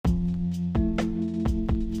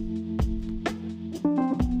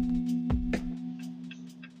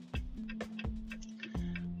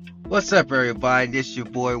What's up, everybody? This your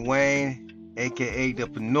boy Wayne, aka the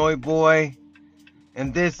Pinoy Boy,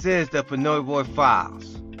 and this is the Pinoy Boy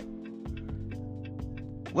Files.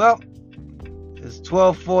 Well, it's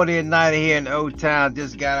 12:40 at night here in Old Town.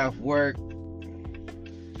 Just got off work.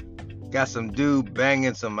 Got some dude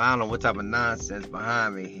banging some, I don't know what type of nonsense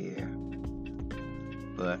behind me here,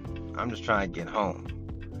 but I'm just trying to get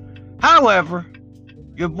home. However,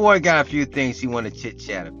 your boy got a few things he want to chit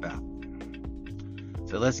chat about.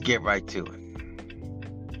 So let's get right to it.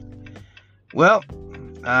 Well,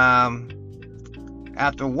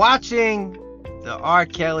 after watching the R.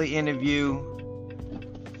 Kelly interview,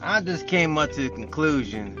 I just came up to the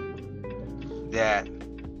conclusion that,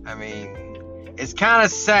 it's kind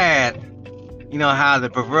of sad, how the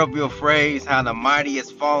proverbial phrase, how the mighty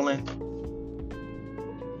has fallen.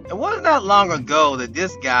 It wasn't that long ago that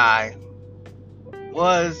this guy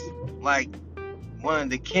was like one of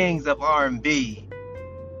the kings of R&B.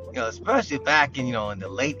 Especially back in, in the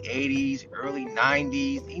late 80s, early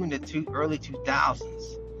 90s, even the early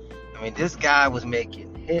 2000s. This guy was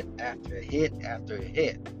making hit after hit after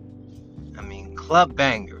hit. Club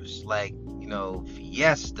bangers like,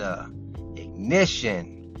 Fiesta,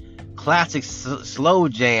 Ignition, classic slow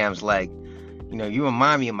jams like, You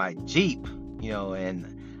Remind Me of My Jeep,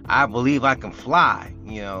 and I Believe I Can Fly,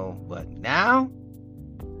 But now,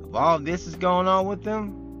 if all this is going on with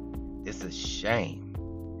them, it's a shame.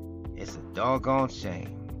 It's a doggone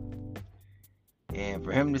shame. And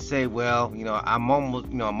for him to say, well, I'm almost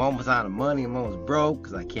out of money, I'm almost broke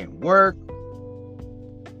because I can't work.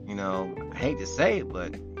 I hate to say it,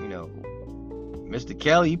 but, Mr.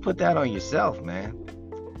 Kelly, you put that on yourself, man.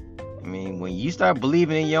 When you start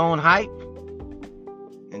believing in your own hype,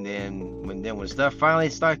 and then when stuff finally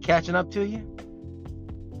starts catching up to you,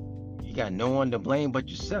 you got no one to blame but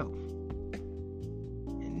yourself.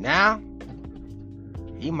 And now,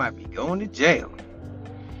 he might be going to jail.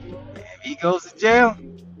 And if he goes to jail,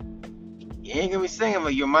 he ain't gonna be singing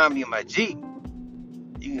about You Remind Me of My Jeep.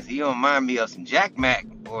 He remind me of some Jack Mack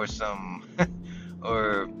or some,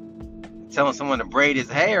 or telling someone to braid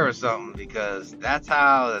his hair or something, because that's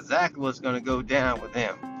how exactly what's gonna go down with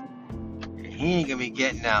him. And he ain't gonna be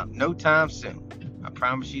getting out no time soon. I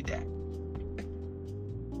promise you that.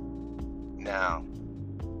 Now,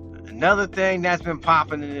 another thing that's been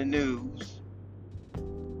popping in the news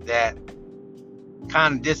that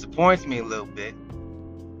kind of disappoints me a little bit,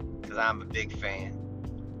 because I'm a big fan,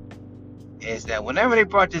 is that whenever they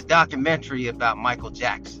brought this documentary about Michael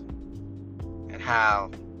Jackson and how,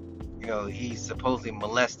 he supposedly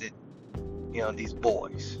molested, these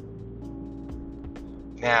boys.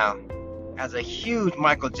 Now, as a huge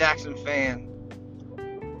Michael Jackson fan,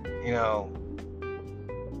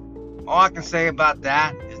 all I can say about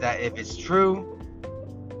that is that if it's true,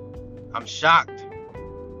 I'm shocked,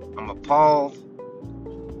 I'm appalled,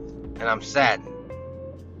 and I'm saddened.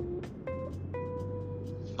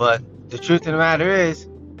 But the truth of the matter is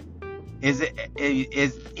even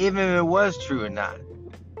if it was true or not,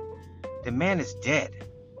 the man is dead.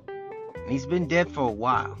 And he's been dead for a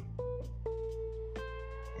while.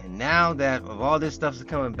 And now that of all this stuff's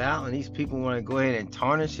coming about and these people want to go ahead and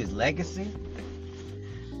tarnish his legacy,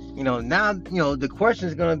 now, the question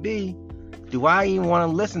is going to be, do I even want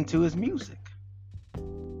to listen to his music?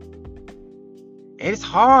 It's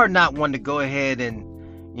hard not wanting to go ahead and,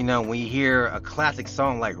 when you hear a classic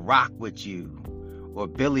song like Rock With You, or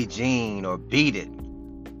Billie Jean, or Beat It,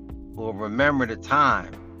 or Remember the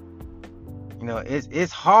Time.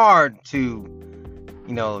 It's hard to,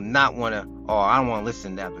 not want to, I don't want to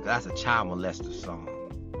listen to that because that's a child molester song.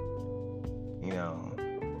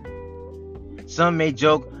 Some may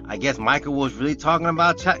joke, I guess Michael was really talking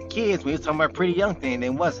about kids when he was talking about Pretty Young Thing,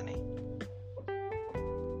 then wasn't he?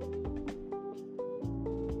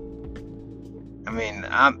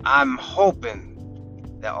 I'm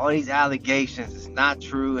hoping that all these allegations is not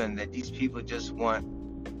true and that these people just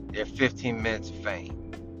want their 15 minutes of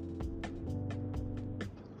fame.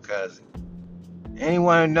 Because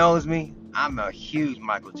anyone who knows me, I'm a huge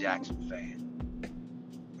Michael Jackson fan.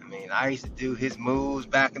 I used to do his moves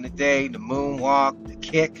back in the day, the moonwalk, the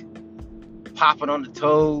kick, popping on the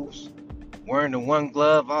toes, wearing the one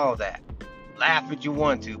glove, all that. Laugh if you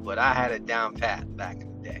want to, but I had it down pat back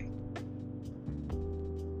in the day.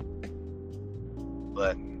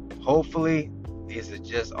 But hopefully, these are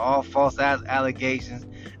just all false allegations,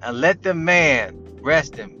 and let the man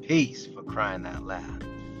rest in peace, for crying out loud.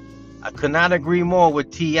 I could not agree more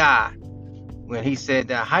with T.I. when he said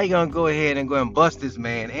that, how you gonna go ahead and go and bust this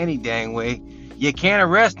man any dang way? You can't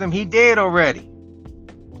arrest him, he dead already.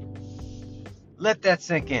 Let that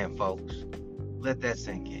sink in, folks. Let that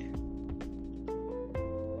sink in.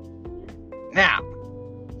 Now,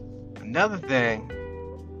 another thing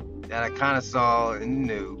that I kind of saw in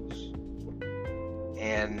the news,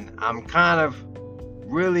 and I'm kind of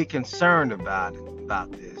really concerned about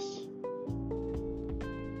this.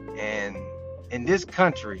 And in this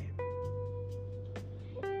country,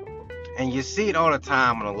 and you see it all the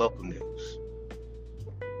time on the local news,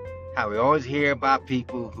 how we always hear about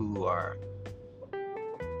people who are,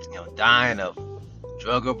 dying of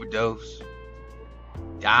drug overdose,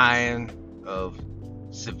 dying of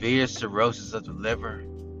severe cirrhosis of the liver,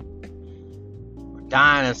 or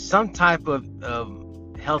dying of some type of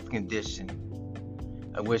health condition,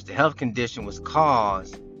 of which the health condition was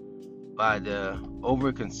caused by the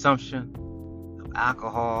overconsumption of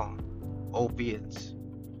alcohol, opiates,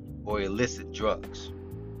 or illicit drugs.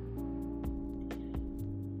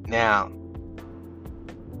 Now,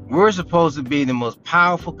 we're supposed to be the most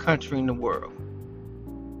powerful country in the world,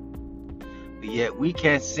 but yet we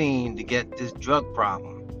can't seem to get this drug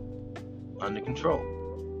problem under control.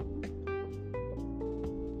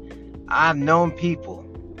 I've known people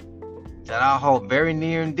that I hold very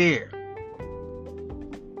near and dear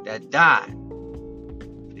that died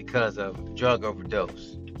because of drug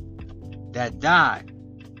overdose, that died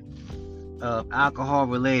of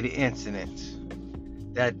alcohol-related incidents,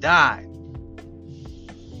 that died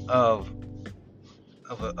of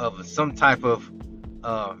some type of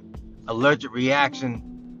allergic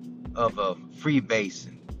reaction of a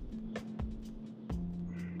freebasing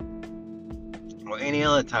or any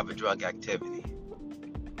other type of drug activity.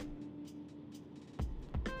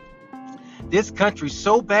 This country's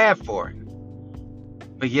so bad for it,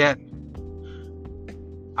 but yet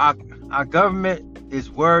our government is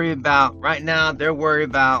worried about, right now they're worried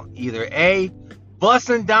about either A,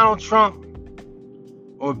 busting Donald Trump,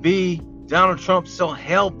 or B, Donald Trump's so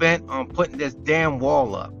hell-bent on putting this damn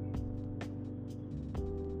wall up.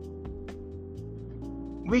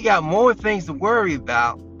 We got more things to worry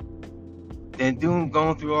about than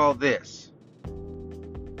going through all this.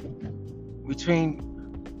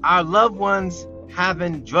 Between our loved ones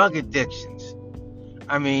having drug addictions,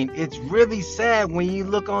 I mean, it's really sad when you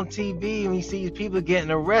look on TV and you see people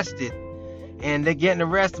getting arrested, and they're getting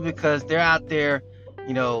arrested because they're out there,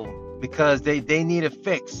 because they need a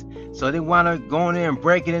fix. So they want to go in there and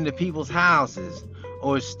breaking into people's houses,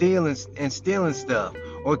 or stealing stuff,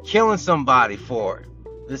 or killing somebody for it.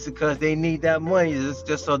 This is because they need that money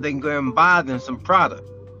just so they can go and buy them some product.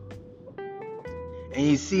 And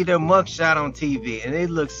you see their mugshot on TV, and they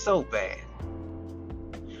look so bad.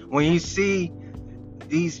 When you see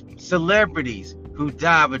these celebrities who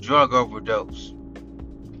die of a drug overdose,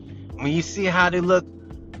 when you see how they look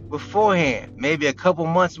beforehand, maybe a couple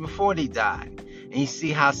months before they died, and you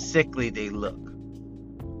see how sickly they look,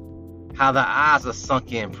 how their eyes are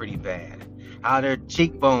sunk in pretty bad, how their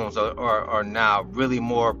cheekbones are now really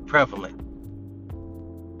more prevalent.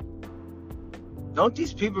 Don't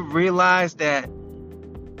these people realize that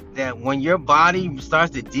when your body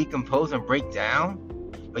starts to decompose and break down,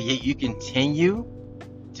 but yet you continue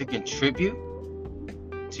to contribute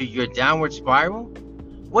to your downward spiral?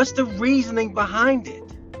 What's the reasoning behind it?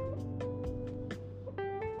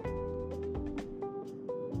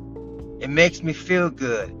 It makes me feel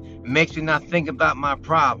good. It makes me not think about my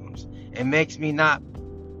problems. It makes me not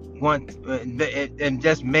want, it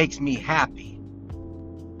just makes me happy.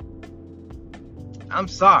 I'm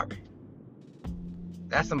sorry.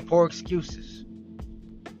 That's some poor excuses.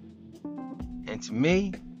 And to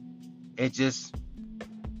me, it just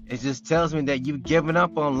tells me that you've given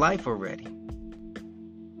up on life already.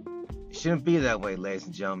 It shouldn't be that way, ladies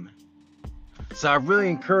and gentlemen. So I really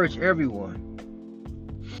encourage everyone,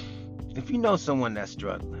 if you know someone that's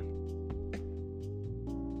struggling,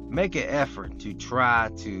 make an effort to try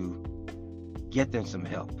to get them some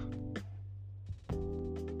help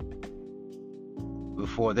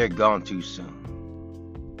before they're gone too soon.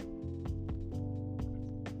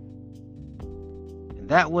 If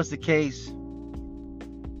that was the case,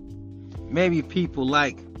 maybe people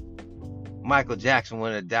like Michael Jackson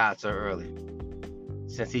wouldn't have died so early,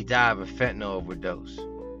 since he died of a fentanyl overdose.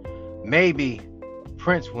 Maybe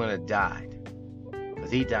Prince wouldn't have died,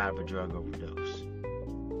 because he died of a drug overdose.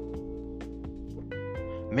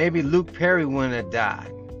 Maybe Luke Perry wouldn't have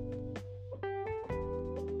died.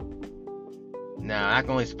 Now, I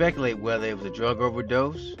can only speculate whether it was a drug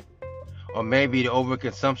overdose, or maybe the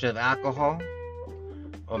overconsumption of alcohol,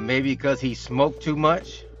 or maybe because he smoked too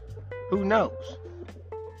much. Who knows?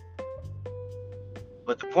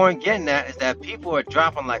 But the point getting at is that people are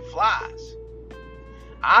dropping like flies.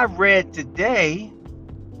 I read today,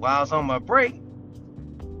 while I was on my break,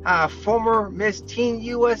 how a former Miss Teen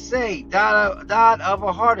USA died of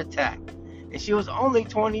a heart attack and she was only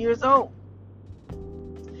 20 years old.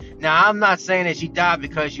 Now, I'm not saying that she died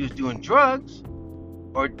because she was doing drugs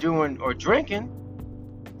or drinking,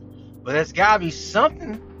 but there's got to be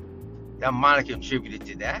something that might have contributed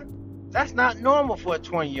to that. That's not normal for a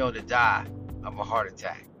 20-year-old to die of a heart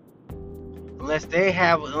attack, unless they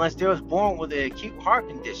was born with an acute heart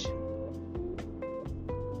condition.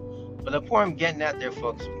 But the point I'm getting at there,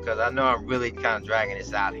 folks, because I know I'm really kind of dragging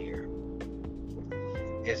this out here,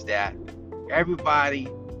 is that everybody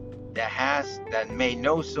that may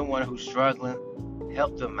know someone who's struggling,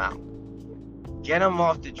 help them out. Get them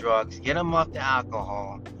off the drugs, get them off the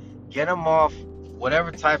alcohol, get them off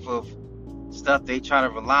whatever type of stuff they try to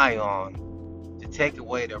rely on to take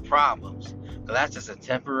away their problems. Because that's just a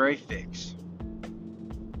temporary fix.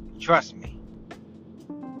 Trust me.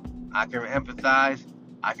 I can empathize.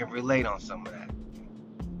 I can relate on some of that.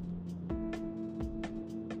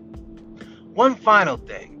 One final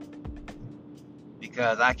thing.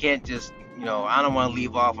 Because I can't just, I don't want to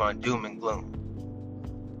leave off on doom and gloom.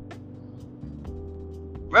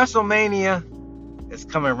 WrestleMania is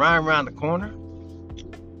coming right around the corner.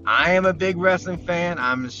 I am a big wrestling fan.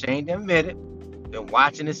 I'm ashamed to admit it. Been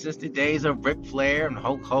watching it since the days of Ric Flair and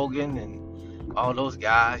Hulk Hogan and all those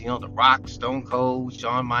guys. The Rock, Stone Cold,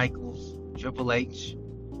 Shawn Michaels, Triple H,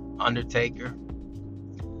 Undertaker.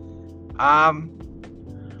 I'm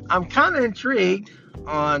kind of intrigued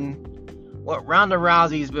on what Ronda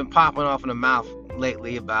Rousey's been popping off in the mouth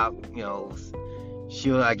lately about,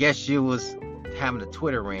 I guess she was having a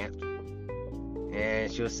Twitter rant,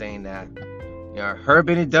 and she was saying that, her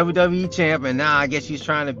being a WWE champ, and now I guess she's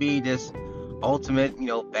trying to be this ultimate,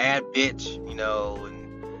 bad bitch,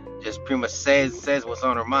 and just pretty much says what's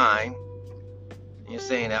on her mind. And you're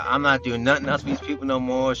saying that I'm not doing nothing else for these people no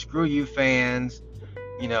more. Screw you fans.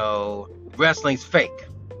 Wrestling's fake.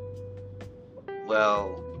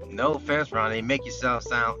 Well, no offense, Ron, they make yourself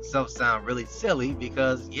sound really silly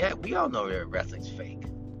because, yeah, we all know that wrestling's fake.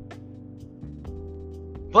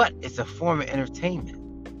 But it's a form of entertainment.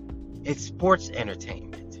 It's sports entertainment.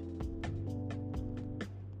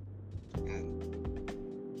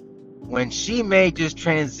 When she made this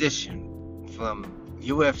transition from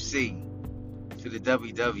UFC to the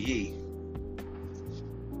WWE,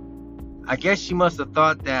 I guess she must have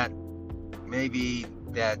thought that maybe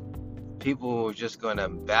that people were just going to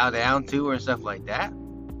bow down to her and stuff like that.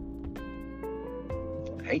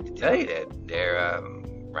 I hate to tell you that there,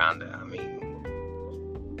 Ronda. I mean,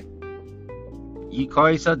 you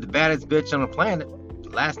call yourself the baddest bitch on the planet.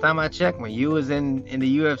 Last time I checked, when you was in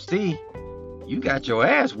the UFC, you got your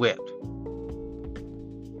ass whipped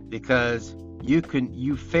because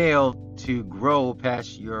you failed to grow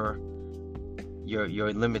past your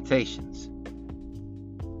limitations.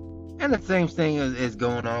 And the same thing is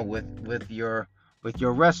going on with your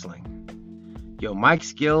wrestling. Your mic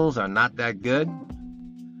skills are not that good,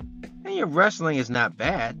 and your wrestling is not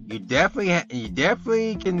bad. You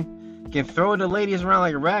definitely can throw the ladies around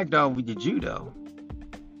like a rag doll with your judo.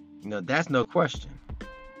 That's no question.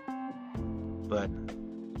 But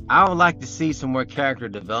I would like to see some more character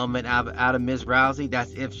development out of Ms. Rousey.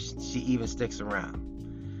 That's if she even sticks around.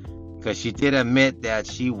 Because she did admit that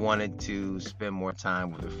she wanted to spend more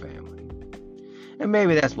time with her family. And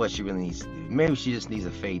maybe that's what she really needs to do. Maybe she just needs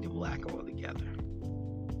to fade to black altogether.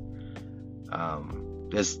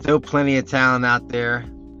 There's still plenty of talent out there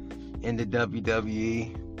in the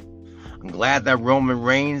WWE. I'm glad that Roman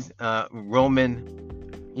Reigns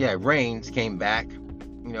came back.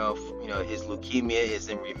 His leukemia is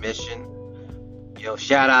in remission.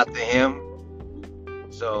 Shout out to him.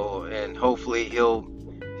 So, and hopefully he'll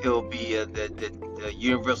be the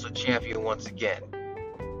Universal Champion once again.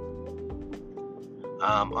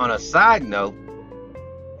 On a side note,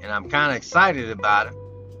 and I'm kind of excited about it.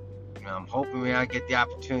 I'm hoping I get the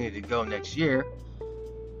opportunity to go next year.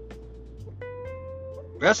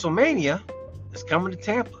 WrestleMania is coming to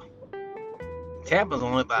Tampa. Tampa's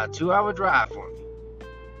only about a 2-hour drive for me.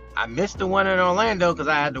 I missed the one in Orlando because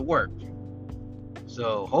I had to work.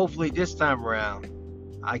 So hopefully this time around,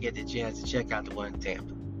 I get the chance to check out the one in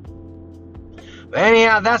Tampa. But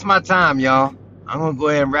anyhow, that's my time, y'all. I'm going to go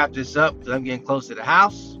ahead and wrap this up because I'm getting close to the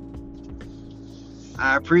house.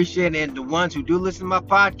 I appreciate it, the ones who do listen to my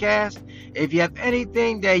podcast. If you have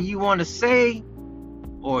anything that you want to say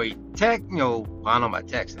or text, I don't know about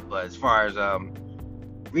texting, but as far as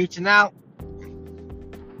reaching out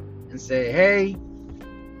and say, hey,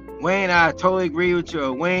 Wayne, I totally agree with you,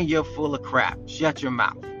 or Wayne, you're full of crap. Shut your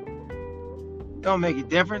mouth. Don't make a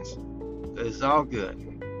difference, because it's all good.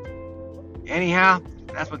 Anyhow,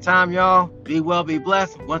 that's my time, y'all. Be well, be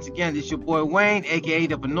blessed. Once again, this is your boy Wayne, aka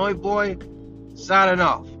the Pinoy Boy, signing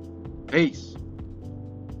off. Peace.